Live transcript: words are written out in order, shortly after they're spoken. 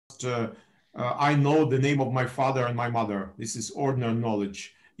I know the name of my father and my mother. This is ordinary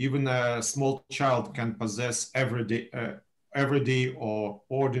knowledge. Even a small child can possess everyday or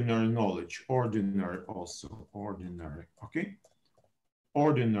ordinary knowledge. Ordinary also, ordinary, okay?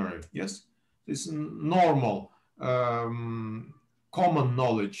 Ordinary, yes? This is normal, common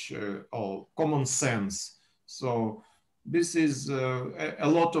knowledge or common sense. So this is a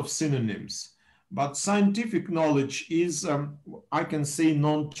lot of synonyms. But scientific knowledge is, I can say,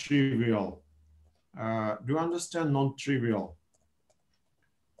 non-trivial. Do you understand non-trivial?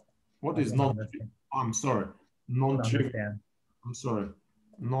 What is non? I'm sorry, non-trivial. I'm sorry,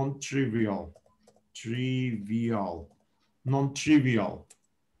 non-trivial, trivial, non-trivial.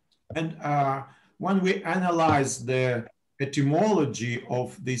 And when we analyze the etymology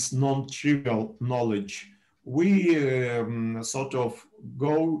of this non-trivial knowledge, we sort of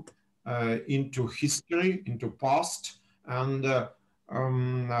go into history, into past, and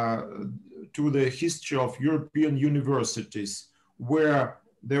to the history of European universities, where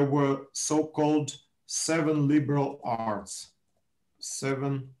there were so-called 7 liberal arts.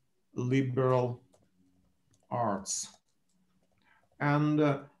 7 liberal arts. And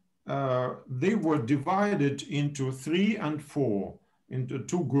they were divided into 3 and 4, into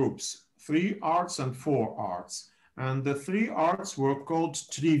 2 groups, 3 arts and 4 arts. And the 3 arts were called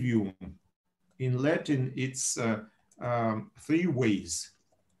trivium. In Latin, it's 3 ways.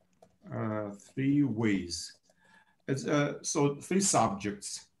 3 ways. It's, so 3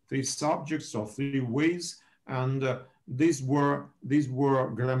 subjects or 3 ways, and these were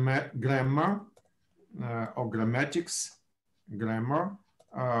grammar or grammatics, grammar,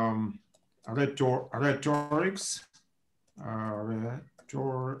 rhetorics,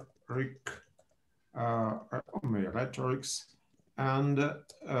 rhetorics, and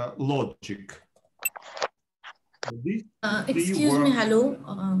logic. Excuse me, hello.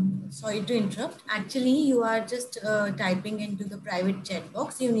 Sorry to interrupt. Actually, you are just typing into the private chat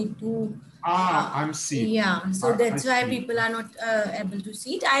box. You need to. I'm seeing. Yeah, so that's why people are not able to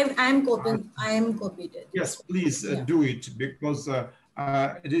see it. I'm copying. I am copied it. Yes, please do it, because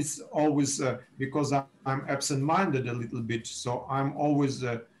it is always because I'm absent-minded a little bit, so I'm always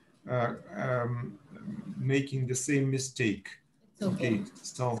making the same mistake. It's okay.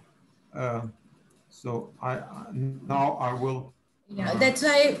 So now I will. Yeah, that's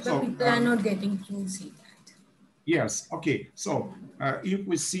why people are not getting to see that. Yes. Okay. So if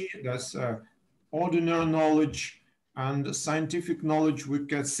we see that's ordinary knowledge and scientific knowledge, we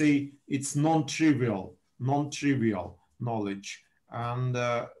can say it's non-trivial knowledge, and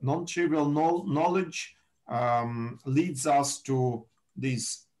non-trivial knowledge leads us to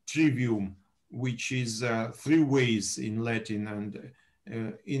this trivium, which is 3 ways in Latin, and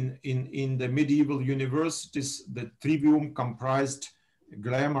in the medieval universities, the trivium comprised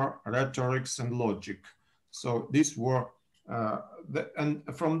grammar, rhetorics, and logic. So these were, and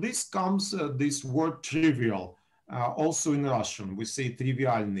from this comes this word trivial. Also in Russian, we say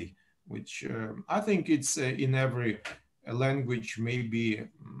trivialny, which I think it's in every language, maybe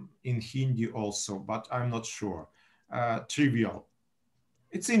in Hindi also, but I'm not sure. Trivial.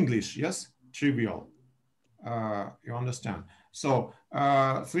 It's English, yes? Trivial. You understand? So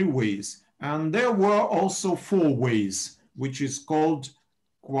 3 ways. And there were also 4 ways, which is called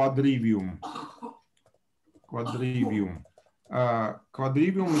quadrivium. Quadrivium.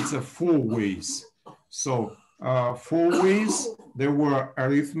 Quadrivium is 4 ways. So 4 ways, there were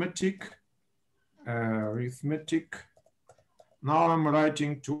arithmetic. Now I'm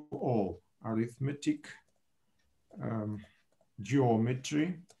writing to all. Arithmetic,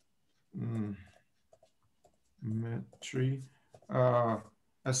 geometry,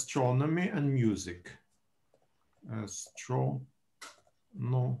 astronomy, and music. Astronomy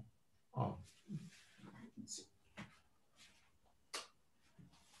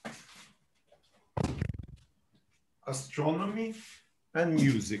and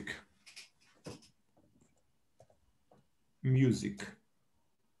music.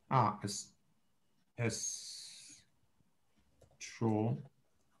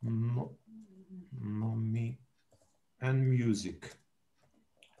 Astronomy and music.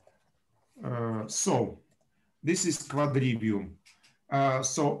 So this is quadrivium.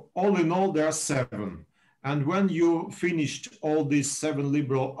 So all in all, there are 7. And when you finished all these 7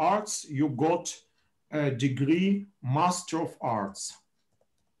 liberal arts, you got a degree, Master of Arts.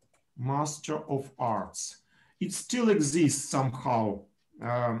 Master of Arts. It still exists somehow.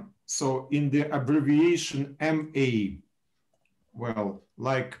 So in the abbreviation MA, well,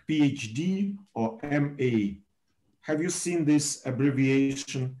 like PhD or MA. Have you seen this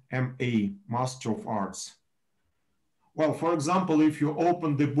abbreviation MA, Master of Arts? Well, for example, if you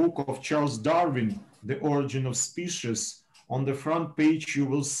open the book of Charles Darwin, The Origin of Species, on the front page you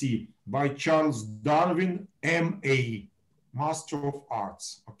will see by Charles Darwin, M.A., Master of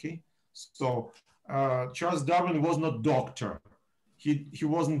Arts, okay? So Charles Darwin was not doctor. He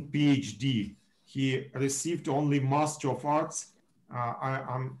wasn't PhD. He received only Master of Arts.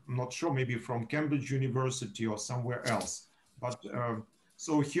 I'm not sure, maybe from Cambridge University or somewhere else. But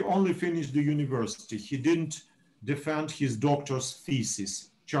so he only finished the university. He didn't defend his doctor's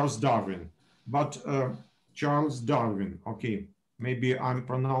thesis, Charles Darwin. But Charles Darwin, okay, maybe I'm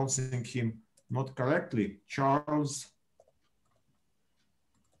pronouncing him not correctly. Charles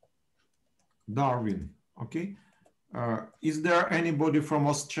Darwin, okay? Is there anybody from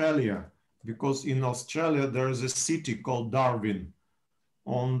Australia? Because in Australia, there is a city called Darwin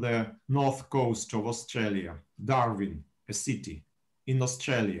on the north coast of Australia. Darwin, a city in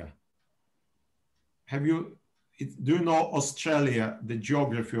Australia. Have you, do you know Australia, the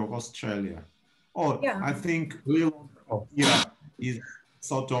geography of Australia? Oh, Yeah. I think Lil here is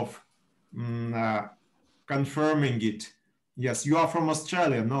sort of confirming it. Yes, you are from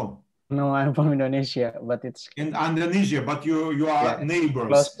Australia, no? No, I'm from Indonesia, but it's in Indonesia, but you are neighbors.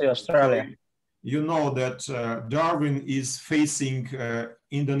 Close to Australia. So you know that Darwin is facing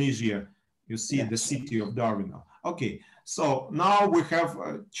Indonesia. You see the city of Darwin. Okay, so now we have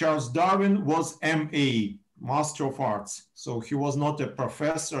Charles Darwin was M.A., Master of Arts. So he was not a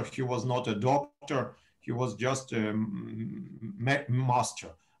professor, he was not a doctor, he was just a master.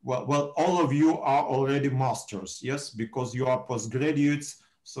 Well, all of you are already masters, yes, because you are postgraduates.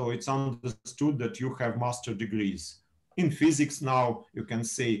 So it's understood that you have master degrees. In physics now, you can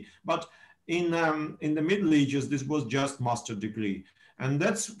say, but in the Middle Ages, this was just master degree. And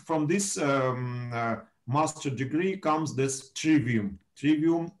that's from this master degree comes this trivium.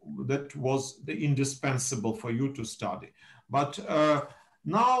 Trivium that was the indispensable for you to study. But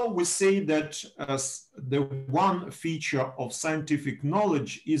now we say that the one feature of scientific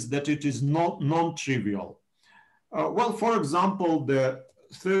knowledge is that it is not non-trivial. Well, for example, the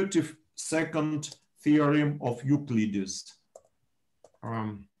 32nd theorem of Euclid's,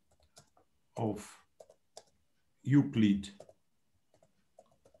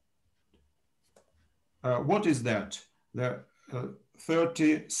 what is that? The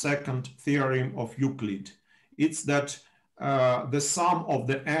 32nd theorem of Euclid. It's that the sum of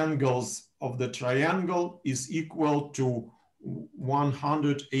the angles of the triangle is equal to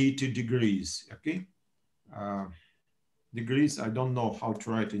 180 degrees, okay? Degrees, I don't know how to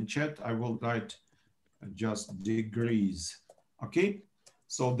write in chat. I will write just degrees, okay?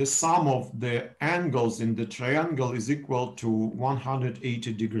 So the sum of the angles in the triangle is equal to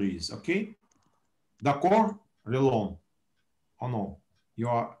 180 degrees, okay? D'accord? Relon? Oh no, you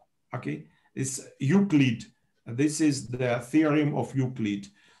are, okay? It's Euclid. This is the theorem of Euclid.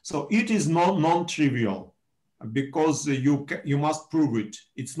 So it is not non-trivial because you must prove it.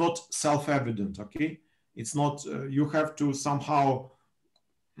 It's not self-evident, okay? It's not, you have to somehow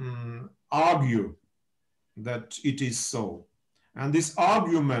argue that it is so. And this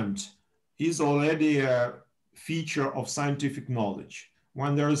argument is already a feature of scientific knowledge.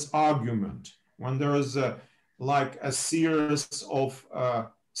 When there is argument, when there is like a series of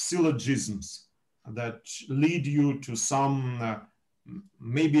syllogisms that lead you to some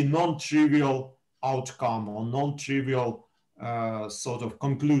maybe non-trivial outcome or non-trivial sort of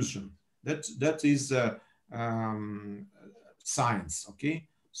conclusion. That is science, okay?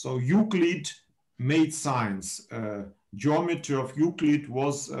 So Euclid made science. Geometry of Euclid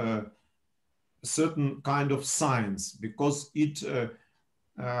was a certain kind of science because it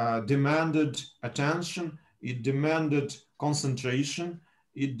demanded attention, it demanded concentration,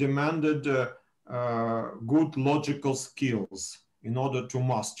 it demanded good logical skills in order to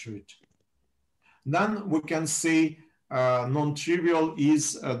master it. Then we can say non-trivial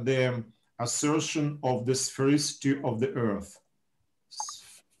is the assertion of the sphericity of the Earth.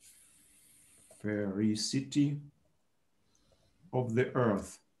 Sphericity of the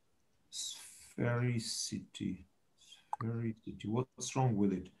Earth. Sphericity. Sphericity. What's wrong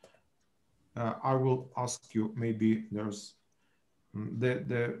with it? I will ask you. Maybe there's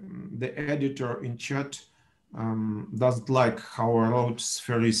the editor in chat doesn't like how I wrote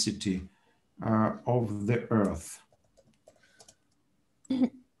sphericity of the Earth.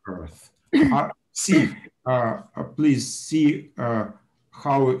 Earth. Please see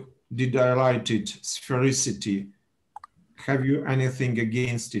how did I write it? Sphericity. Have you anything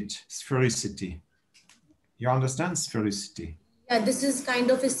against it? Sphericity. You understand sphericity? Yeah, this is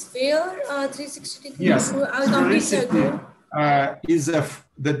kind of a sphere, 360 degrees. Yes, sphericity is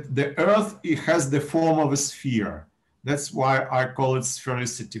the Earth. It has the form of a sphere. That's why I call it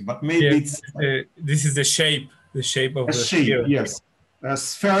sphericity, but maybe yes, it's this is the shape of a the shape, sphere. yes, a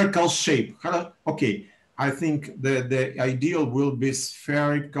spherical shape. Okay, I think the ideal will be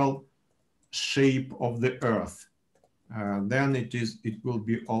spherical shape of the Earth. Then it will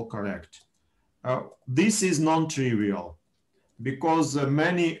be all correct. This is non-trivial because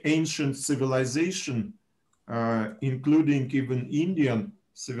many ancient civilization, including even Indian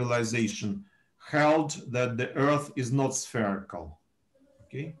civilization, held that the Earth is not spherical.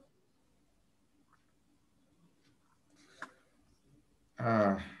 Okay.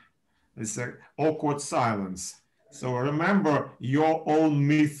 It's an awkward silence. So remember your own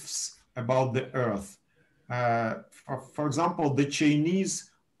myths about the Earth. For example, the Chinese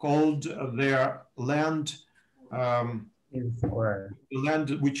called their land land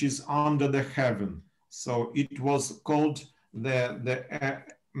which is under the heaven. So it was called the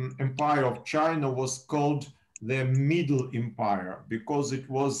empire of China was called the Middle Empire because it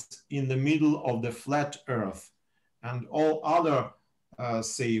was in the middle of the flat Earth, and all other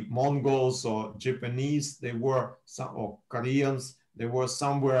say Mongols or Japanese, they were or Koreans, they were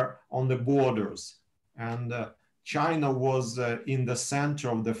somewhere on the borders, and China was in the center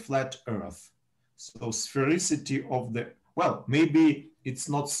of the flat Earth. So sphericity of the, well, maybe it's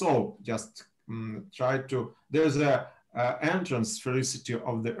not so. Just try to. There's a entrance sphericity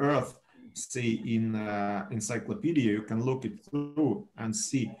of the Earth, say in encyclopedia. You can look it through and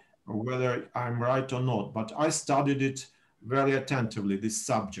see whether I'm right or not. But I studied it very attentively, this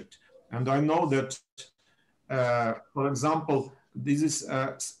subject, and I know that, for example, this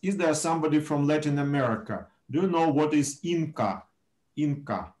is there somebody from Latin America? Do you know what is Inca?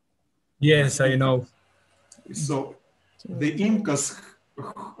 Inca. Yes, I know. So the Incas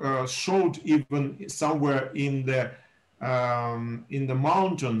showed even somewhere in the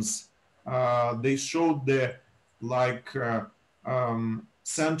mountains, they showed the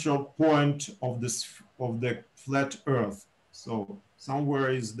central point of the flat Earth. So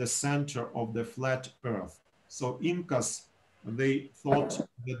somewhere is the center of the flat Earth. So Incas, they thought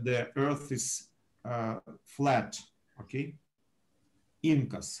that the Earth is flat. Okay,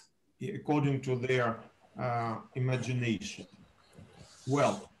 Incas, according to their imagination.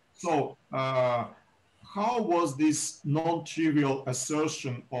 Well, so how was this non-trivial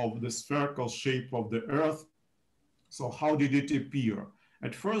assertion of the spherical shape of the Earth? So how did it appear?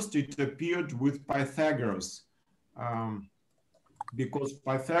 At first, it appeared with Pythagoras, because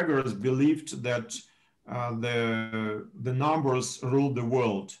Pythagoras believed that the numbers rule the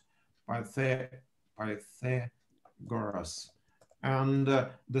world. Pythagoras. And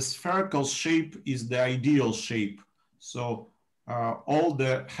the spherical shape is the ideal shape. So all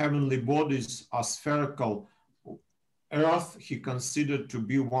the heavenly bodies are spherical. Earth he considered to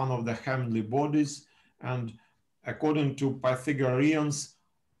be one of the heavenly bodies, and according to Pythagoreans,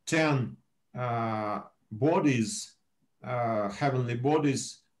 10 bodies, heavenly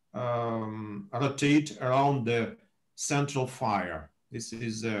bodies, rotate around the central fire. This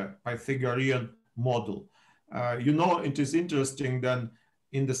is a Pythagorean model. You know, it is interesting that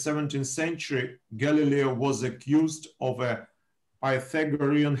in the 17th century, Galileo was accused of a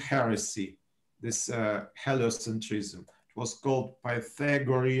Pythagorean heresy, this heliocentrism. It was called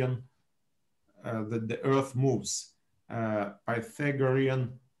Pythagorean, that the Earth moves,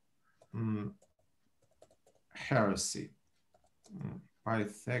 Pythagorean heresy.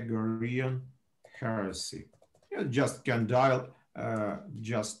 Pythagorean heresy. You just can dial,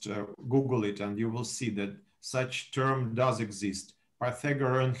 Google it, and you will see that such term does exist,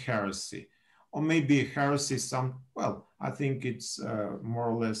 Pythagorean heresy. Or maybe heresy well, I think it's more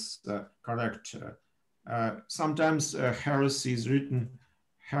or less correct. Sometimes heresy is written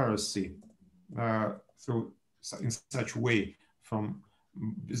heresy in such way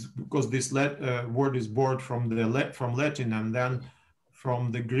because this word is borrowed from Latin and then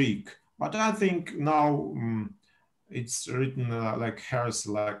from the Greek. But I think now it's written like heresy,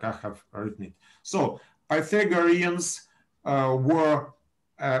 like I have written it. So Pythagoreans were,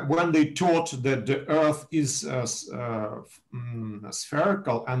 when they taught that the Earth is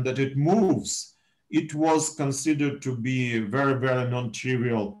spherical and that it moves, it was considered to be very, very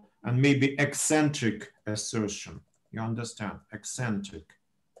non-trivial and maybe eccentric assertion. You understand? Eccentric.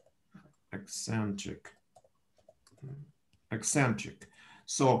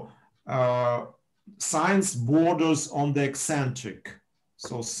 So science borders on the eccentric.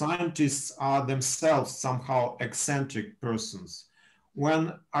 So scientists are themselves somehow eccentric persons.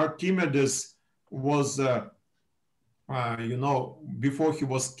 When Archimedes was, you know, before he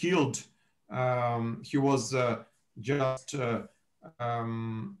was killed, he was just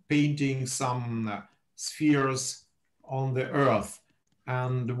painting some spheres on the earth.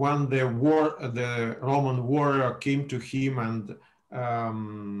 And when the Roman warrior came to him and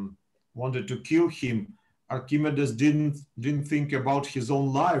wanted to kill him, Archimedes didn't think about his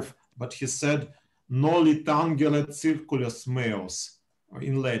own life, but he said, "Noli tangere circulus meus,"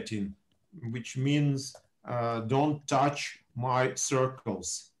 in Latin, which means don't touch my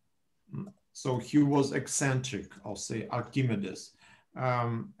circles. So he was eccentric, I'll say, Archimedes.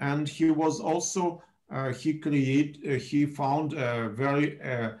 And he was also, he found a very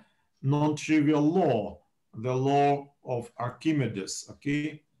non-trivial law, the law of Archimedes,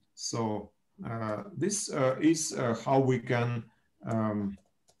 okay? So this is how we can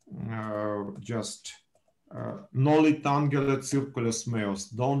just noli tangere circulus meus,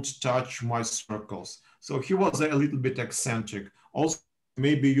 don't touch my circles. So he was a little bit eccentric. Also,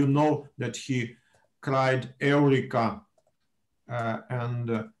 maybe you know that he cried Eureka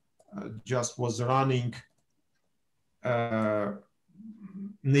and just was running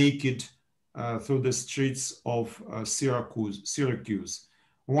naked through the streets of Syracuse.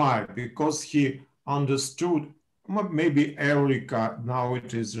 Why? Because he understood, maybe Eureka, now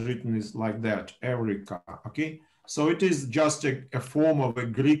it is written is like that, Eureka, okay? So it is just a form of a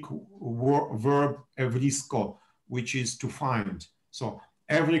Greek verb evrisko, which is to find. So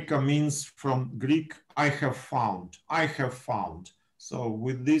Eureka means from Greek, I have found, I have found. So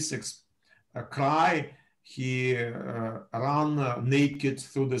with this cry, he ran naked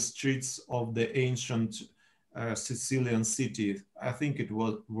through the streets of the ancient Sicilian city. I think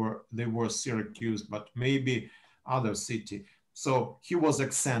they were Syracuse, but maybe other city. So he was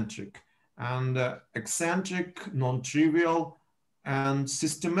eccentric, and eccentric, non-trivial, and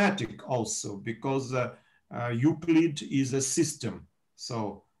systematic also, because Euclid is a system.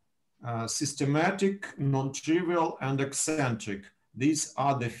 So systematic, non-trivial, and eccentric. These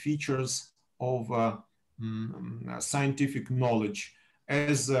are the features of scientific knowledge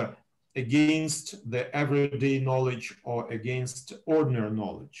as against the everyday knowledge or against ordinary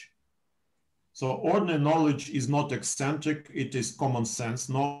knowledge. So ordinary knowledge is not eccentric, it is common sense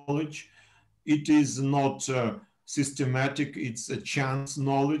knowledge. It is not systematic, it's a chance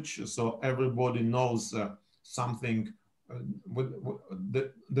knowledge. So everybody knows something.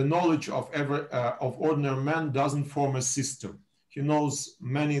 The knowledge of ordinary man doesn't form a system. He knows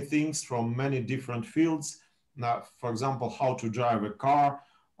many things from many different fields. Now, for example, how to drive a car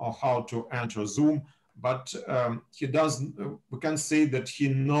or how to enter Zoom, but he doesn't, we can say that he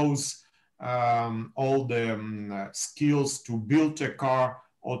knows all the skills to build a car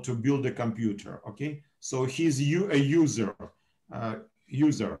or to build a computer, okay? So he's a user,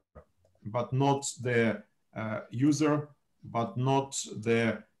 but not the user, but not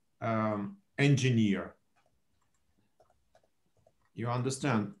the engineer. You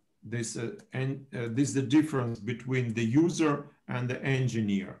understand? This is the difference between the user and the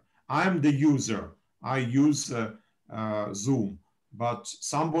engineer. I'm the user. I use Zoom, but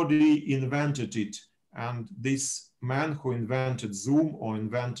somebody invented it. And this man who invented Zoom or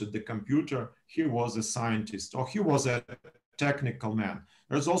invented the computer, he was a scientist or he was a technical man.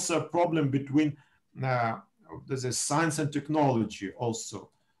 There's also a problem between there's a science and technology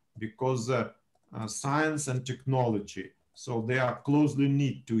also, because science and technology, so they are closely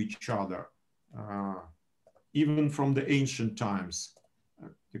knit to each other, even from the ancient times,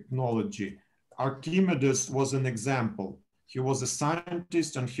 technology. Archimedes was an example. He was a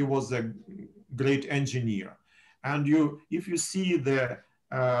scientist and he was a great engineer. And if you see the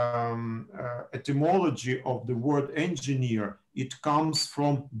etymology of the word engineer, it comes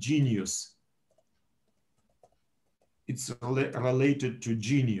from genius. It's related to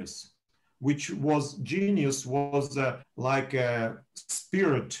genius, genius was like a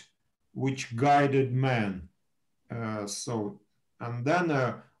spirit which guided man. And then,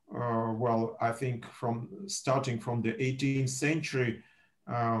 well, I think starting from the 18th century,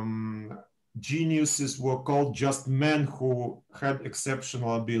 geniuses were called just men who had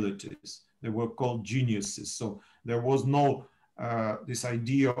exceptional abilities. They were called geniuses. So there was no this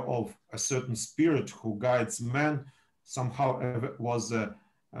idea of a certain spirit who guides man. Somehow was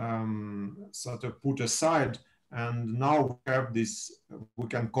sort of put aside, and now we have this, we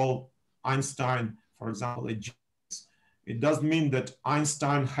can call Einstein, for example, a genius. It doesn't mean that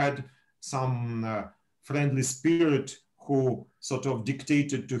Einstein had some friendly spirit who sort of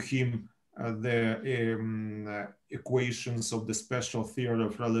dictated to him the equations of the special theory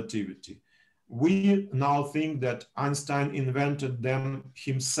of relativity. We now think that Einstein invented them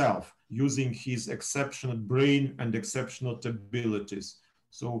himself, using his exceptional brain and exceptional abilities.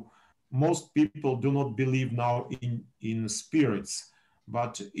 So most people do not believe now in spirits,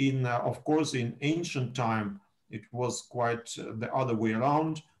 but of course, in ancient time, it was quite the other way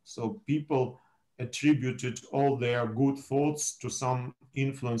around. So people attributed all their good thoughts to some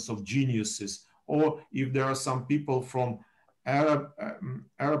influence of geniuses. Or if there are some people from Arab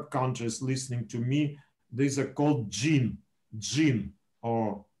countries listening to me, these are called jinn,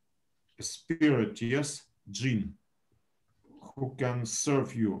 or spirit, yes, jinn, who can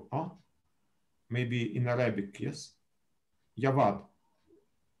serve you, huh? Maybe in Arabic, yes? Yavad,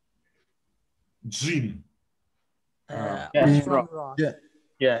 jinn. Yes, From bro.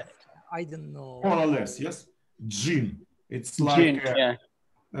 Yeah. I don't know. More or less, yes? Jinn. It's like, Jinn, yeah.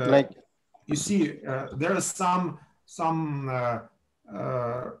 Like, you see, there are some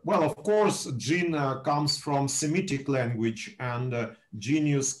well, of course, jinn comes from Semitic language, and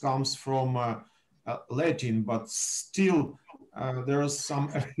genius comes from Latin, but still there is some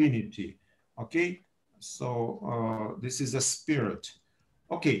affinity. Okay, so this is a spirit.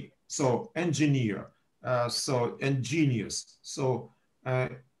 Okay, so engineer, and genius. So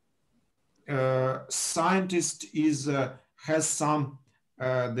scientist is has some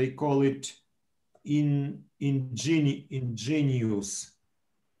they call it ingenious.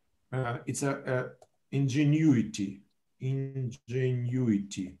 It's a ingenuity,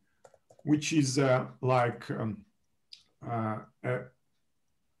 which is like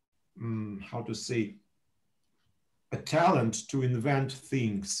how to say, a talent to invent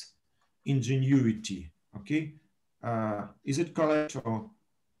things, ingenuity. Okay, is it correct, or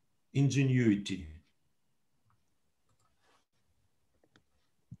ingenuity?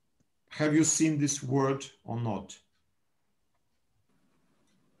 Have you seen this word or not?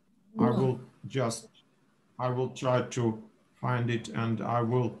 No. I will try to find it, and I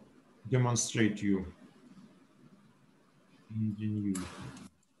will demonstrate you. Ingenuity.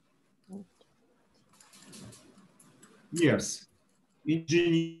 Yes,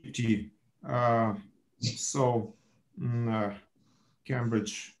 ingenuity. So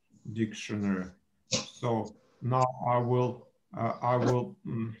Cambridge Dictionary. So now I will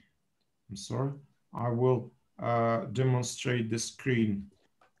I'm sorry, I will demonstrate the screen.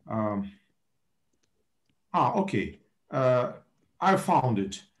 Okay. I found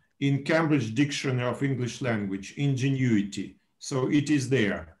it in Cambridge Dictionary of English Language, ingenuity. So it is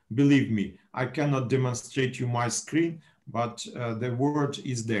there. Believe me, I cannot demonstrate you my screen, but the word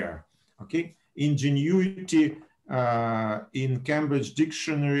is there. Okay. Ingenuity in Cambridge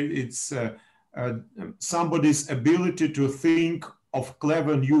Dictionary, it's somebody's ability to think of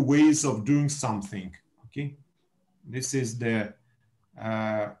clever new ways of doing something. Okay. This is the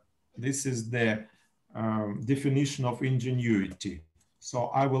definition of ingenuity. So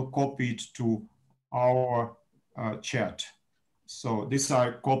I will copy it to our chat. So this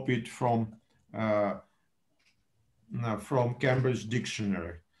I copied from Cambridge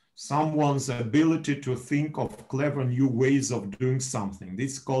Dictionary. Someone's ability to think of clever new ways of doing something.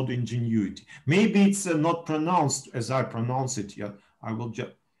 This is called ingenuity. Maybe it's not pronounced as I pronounce it yet. I will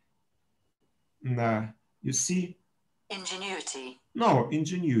just, you see? Ingenuity. No,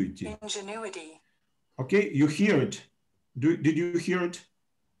 ingenuity. Ingenuity. Okay, you hear it. Did you hear it?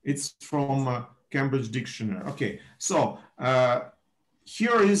 It's from Cambridge Dictionary. Okay, so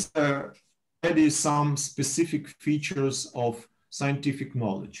here is already some specific features of scientific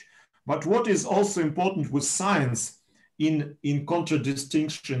knowledge. But what is also important with science, in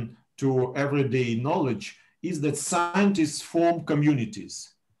contradistinction to everyday knowledge, is that scientists form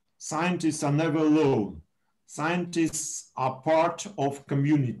communities. Scientists are never alone. Scientists are part of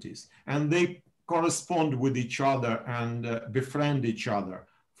communities, and they correspond with each other and befriend each other.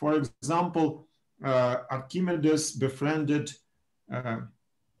 For example, Archimedes befriended,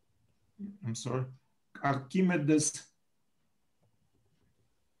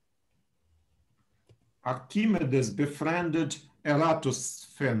 Archimedes befriended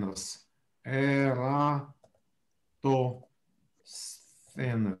Eratosthenes.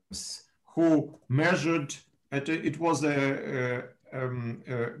 Who measured, it was a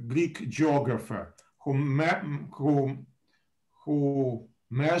Greek geographer who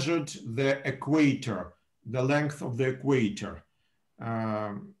measured the equator, the length of the equator.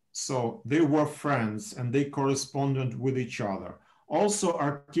 So they were friends and they corresponded with each other. Also,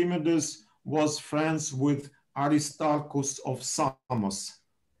 Archimedes was friends with Aristarchus of Samos,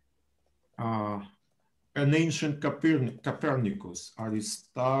 an ancient Copernicus.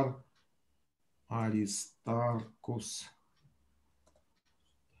 Aristarchus,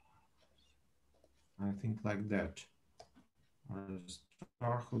 I think like that.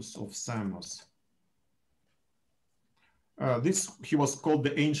 Aristarchus of Samos. He was called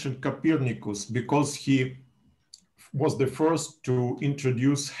the ancient Copernicus because he was the first to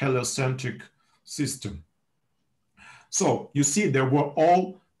introduce heliocentric system. So you see, they were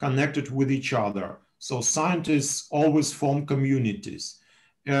all connected with each other. So scientists always form communities.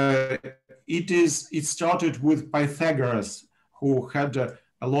 It started with Pythagoras, who had a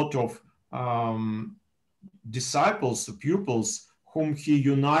lot of disciples, pupils, whom he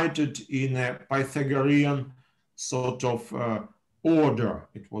united in a Pythagorean sort of order.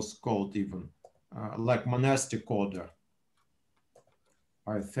 It was called even like monastic order.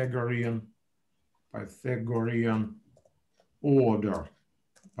 Pythagorean order.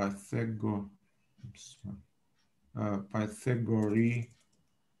 Pythagorean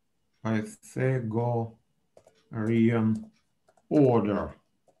order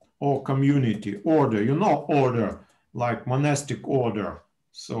or community order. You know, order like monastic order.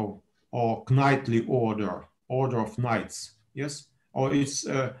 So, or knightly order, order of knights. Yes, or it's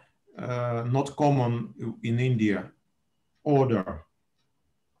not common in India. Order,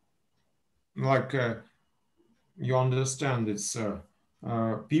 like you understand, it's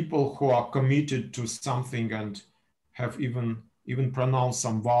people who are committed to something and have even pronounced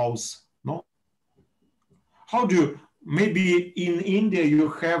some vows. No, how do you, maybe in India you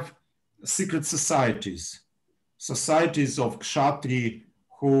have secret societies of kshatri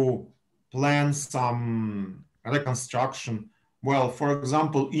who plan some reconstruction. Well, for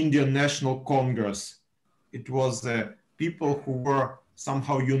example, Indian National Congress, it was people who were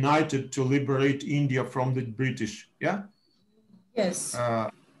somehow united to liberate India from the British. Yeah. Yes.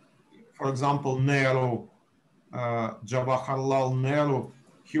 For example, Nehru, Jawaharlal Nehru,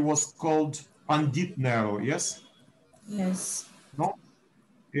 he was called Pandit Nehru. Yes. Yes. No.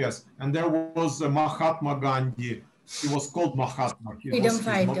 Yes, and there was Mahatma Gandhi. He was called Mahatma. Freedom Not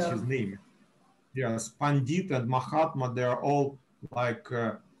fighter. his name. Yes, Pandit and Mahatma, they're all like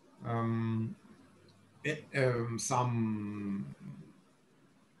some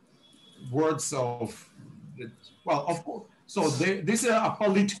words of, well, of course. So these are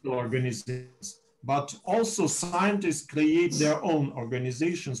political organizations, but also scientists create their own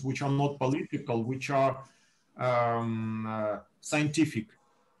organizations which are not political, which are scientific.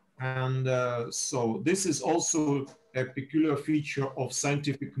 And so this is also a peculiar feature of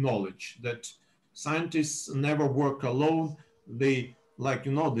scientific knowledge, that scientists never work alone. They, like,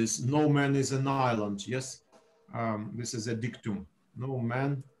 you know, this, no man is an island. Yes, this is a dictum. No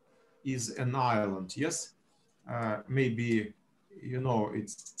man is an island. Yes, maybe, you know,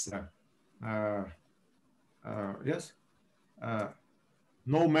 it's, yes,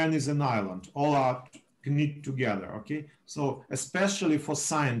 no man is an island. All are knit together. Okay, so especially for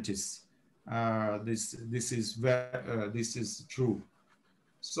scientists, this is true.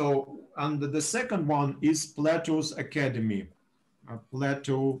 So, and the second one is Plato's Academy.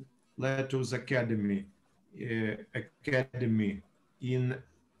 Plato's Academy, Academy in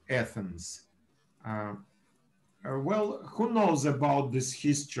Athens. Well, who knows about this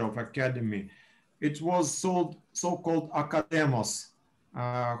history of academy? It was so-called Academos,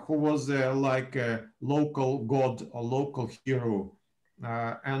 who was like a local god or local hero.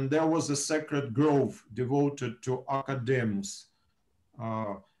 And there was a sacred grove devoted to Academus.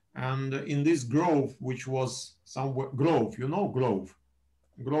 And in this grove, which was somewhere, grove, you know, grove.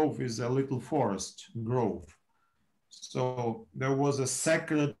 Grove is a little forest, grove. So there was a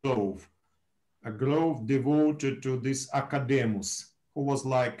sacred grove, a grove devoted to this Academus, who was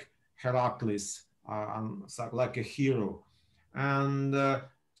like Heracles, like a hero. And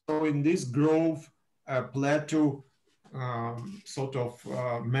so in this grove, Plato sort of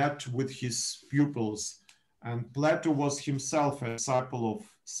met with his pupils. And Plato was himself a disciple of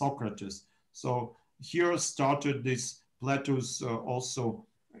Socrates. So here started this Plato's also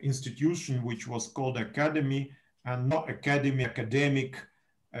institution, which was called Academy, and not academy, academic,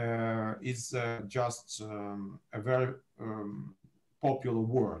 is just a very popular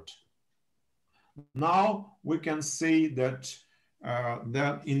word. Now we can say that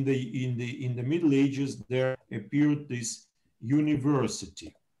that in the Middle Ages there appeared this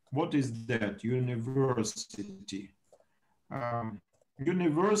university. What is that? University.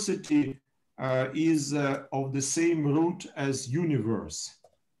 University is of the same root as universe.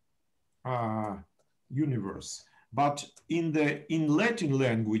 Universe. But in Latin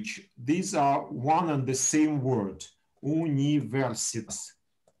language, these are one and the same word, universitas.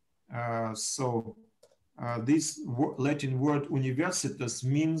 So this Latin word universitas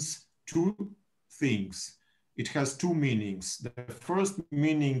means two things. It has two meanings. The first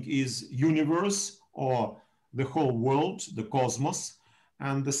meaning is universe, or the whole world, the cosmos.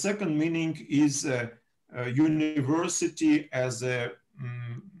 And the second meaning is university as a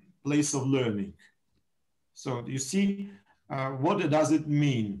place of learning. So you see, what does it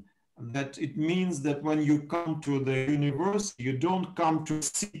mean? that it means that when you come to the university, you don't come to a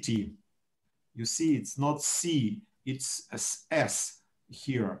city. You see, it's not C, it's S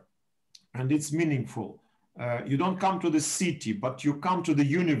here, and it's meaningful. You don't come to the city, but you come to the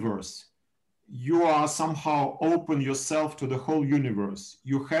universe. You are somehow open yourself to the whole universe.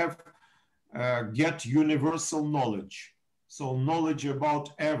 You have get universal knowledge. So knowledge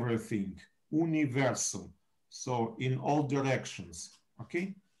about everything, universal. So in all directions,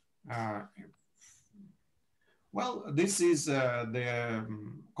 okay? Well, this is the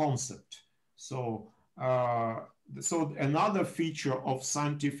concept. So, so another feature of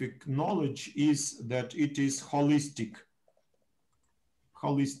scientific knowledge is that it is holistic,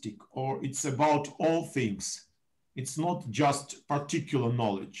 or it's about all things. It's not just particular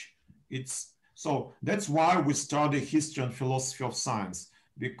knowledge. It's so that's why we study history and philosophy of science,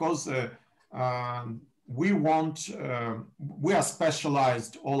 because we want, we are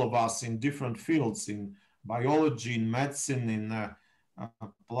specialized, all of us, in different fields, in biology, in medicine, in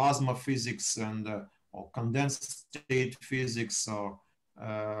plasma physics, and or condensed state physics, or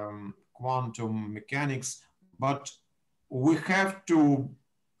quantum mechanics, but we have to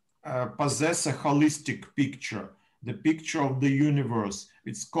possess a holistic picture, the picture of the universe.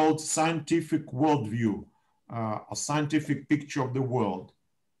 It's called scientific worldview, a scientific picture of the world.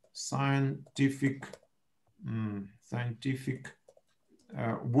 Scientific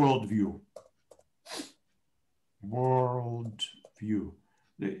worldview. Worldview.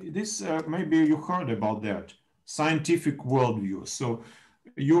 This maybe you heard about that. Scientific worldview. So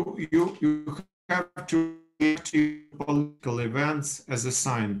you have to react to political events as a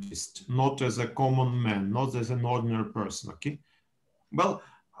scientist, not as a common man, not as an ordinary person. Okay. Well,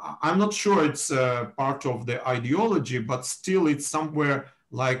 I'm not sure it's part of the ideology, but still it's somewhere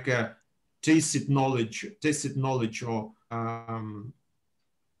like a tacit knowledge, or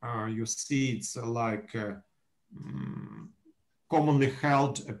you see, it's like commonly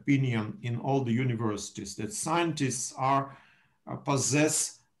held opinion in all the universities that scientists are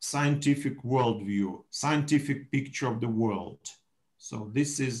possess scientific worldview, scientific picture of the world. So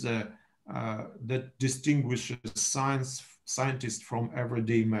this is that distinguishes scientists from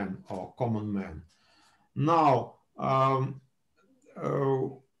everyday man or common man. Now,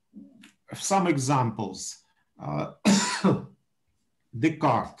 some examples.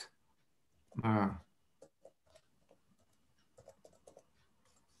 Descartes.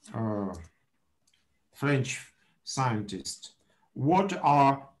 French scientist.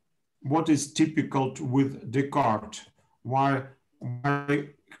 What is typical with Descartes? Why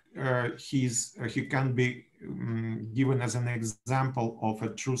he can be given as an example of a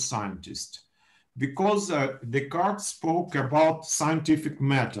true scientist? Because Descartes spoke about scientific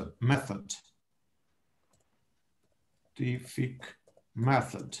method,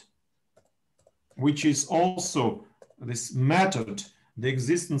 which is also this method, the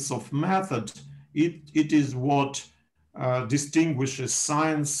existence of method. It is what distinguishes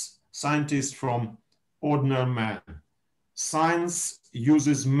scientists from ordinary man. Science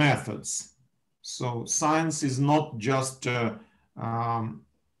uses methods. So science is not just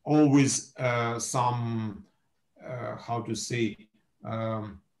always some, how to say,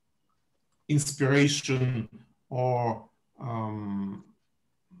 inspiration or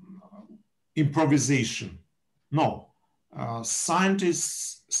improvisation. No.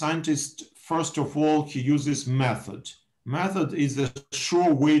 Scientist, first of all, he uses method. Method is a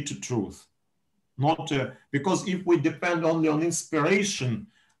sure way to truth. Not because if we depend only on inspiration,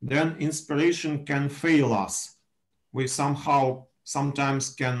 then inspiration can fail us. We sometimes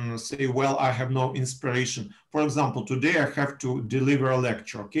can say, well, I have no inspiration. For example, today I have to deliver a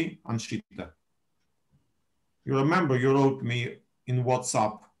lecture, okay, Anshita? You remember you wrote me in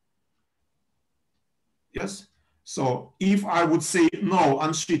WhatsApp. Yes? So if I would say, no,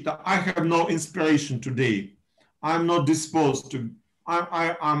 Anshita, I have no inspiration today. I'm not disposed to,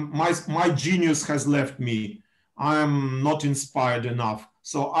 my genius has left me. I'm not inspired enough.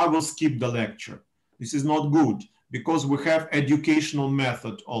 So I will skip the lecture. This is not good because we have educational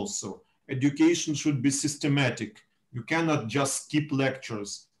method also. Education should be systematic. You cannot just skip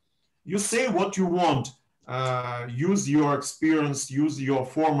lectures. You say what you want, use your experience, use your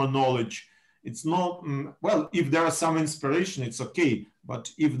former knowledge. It's not, well, if there is some inspiration, it's okay.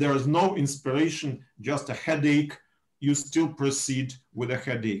 But if there is no inspiration, just a headache, you still proceed with a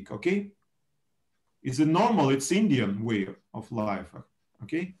headache, okay? It's a normal, it's Indian way of life,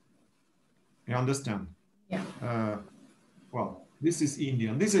 okay? You understand? Yeah. Well, this is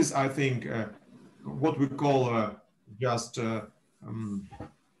Indian. This is, I think, what we call just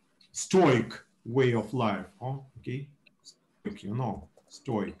stoic way of life, huh? Okay? Stoic, you know,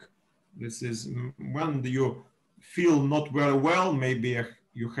 stoic. This is when you feel not very well, maybe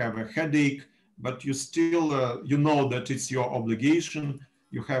you have a headache, but you still, you know that it's your obligation.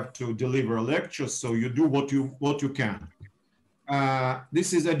 You have to deliver a lecture, so you do what you can.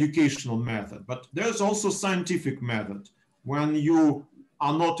 This is educational method, but there's also scientific method. When you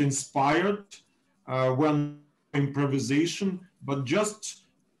are not inspired, when improvisation, but just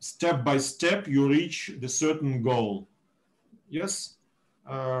step by step, you reach the certain goal. Yes,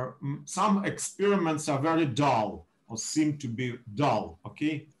 some experiments are very dull or seem to be dull,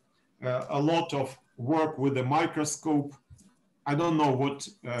 okay? A lot of work with a microscope. I don't know what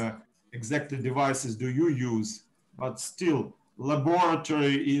exactly devices do you use, but still,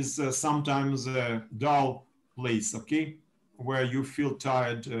 laboratory is sometimes a dull place, okay? Where you feel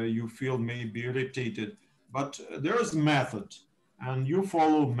tired, you feel maybe irritated, but there is method, and you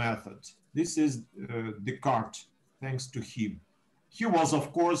follow method. This is Descartes, thanks to him. He was,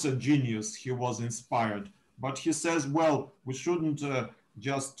 of course, a genius. He was inspired, but he says, well, we shouldn't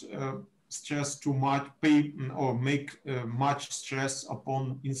just stress too much, pay or make much stress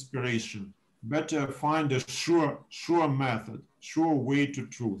upon inspiration. Better find a sure method, sure way to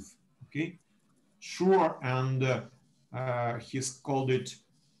truth. Okay, sure, and he's called it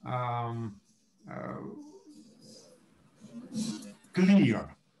clear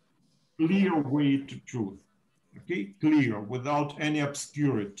way to truth. Okay, clear, without any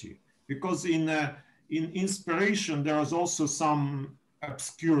obscurity. Because in inspiration, there is also some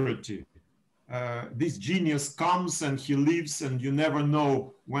obscurity. This genius comes and he leaves, and you never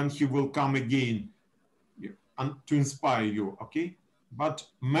know when he will come again to inspire you, okay? But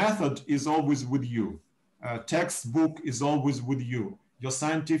method is always with you. Textbook is always with you. Your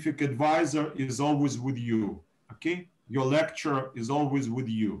scientific advisor is always with you, okay? Your lecturer is always with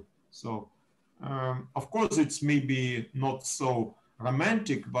you. So, of course, it's maybe not so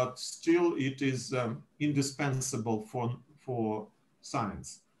romantic, but still it is indispensable for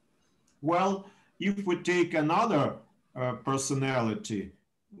science. Well, if we take another personality,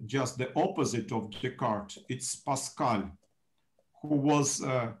 just the opposite of Descartes, it's Pascal, who was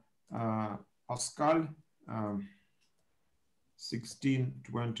Pascal,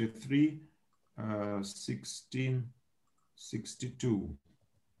 1623, 1662.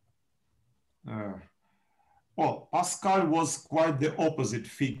 Well, Pascal was quite the opposite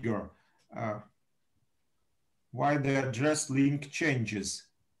figure. Why the address link changes?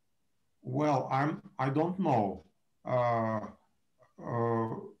 Well, I don't know.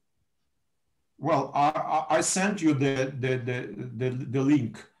 Well, I sent you the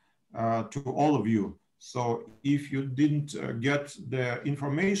link to all of you. So if you didn't get the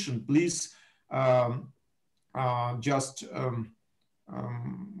information, please just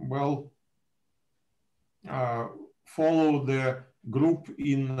follow the group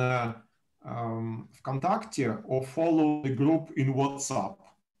in ВКонтакте or follow the group in WhatsApp,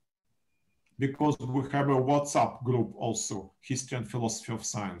 because we have a WhatsApp group also, History and Philosophy of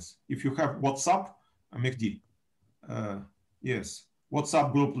Science. If you have WhatsApp, Mehdi, yes,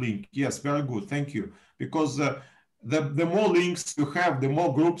 WhatsApp group link. Yes, very good, thank you. Because the more links you have, the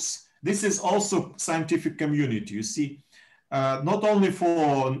more groups. This is also scientific community, you see. Not only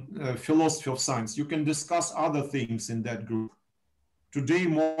for philosophy of science, you can discuss other things in that group. Today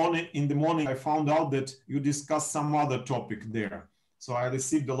in the morning, I found out that you discussed some other topic there. So I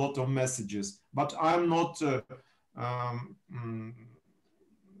received a lot of messages, but I'm not.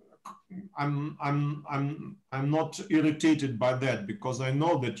 I'm not irritated by that, because I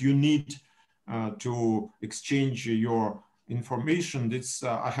know that you need to exchange your information. It's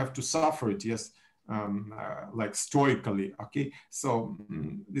I have to suffer it, yes, like stoically. Okay, so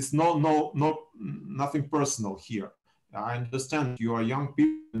it's nothing personal here. I understand you are young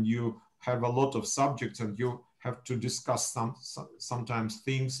people and you have a lot of subjects and you have to discuss sometimes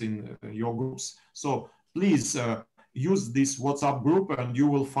things in your groups. So please use this WhatsApp group and you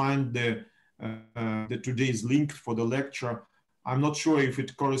will find the today's link for the lecture. I'm not sure if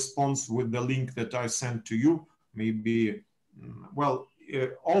it corresponds with the link that I sent to you. Maybe, well,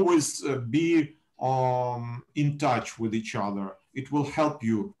 always be in touch with each other. It will help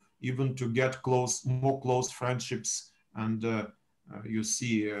you even to get more close friendships. And you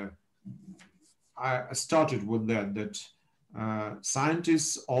see, I started with that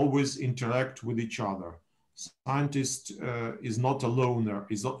scientists always interact with each other. Scientist is not a loner,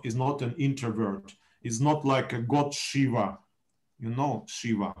 is not an introvert, is not like a god Shiva, you know,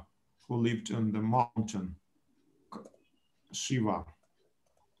 Shiva, who lived in the mountain. Shiva.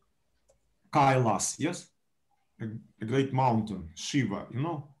 Kailas, yes? A great mountain, Shiva, you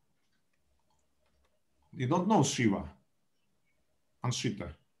know? You don't know Shiva, Anshita.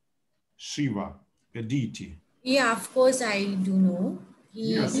 Shiva, a deity. Yeah, of course I do know.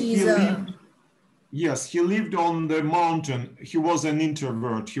 Yes, He's a... Yes, he lived on the mountain. He was an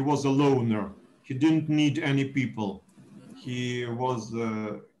introvert. He was a loner. He didn't need any people. He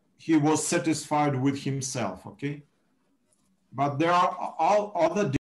was satisfied with himself. Okay, but there are all other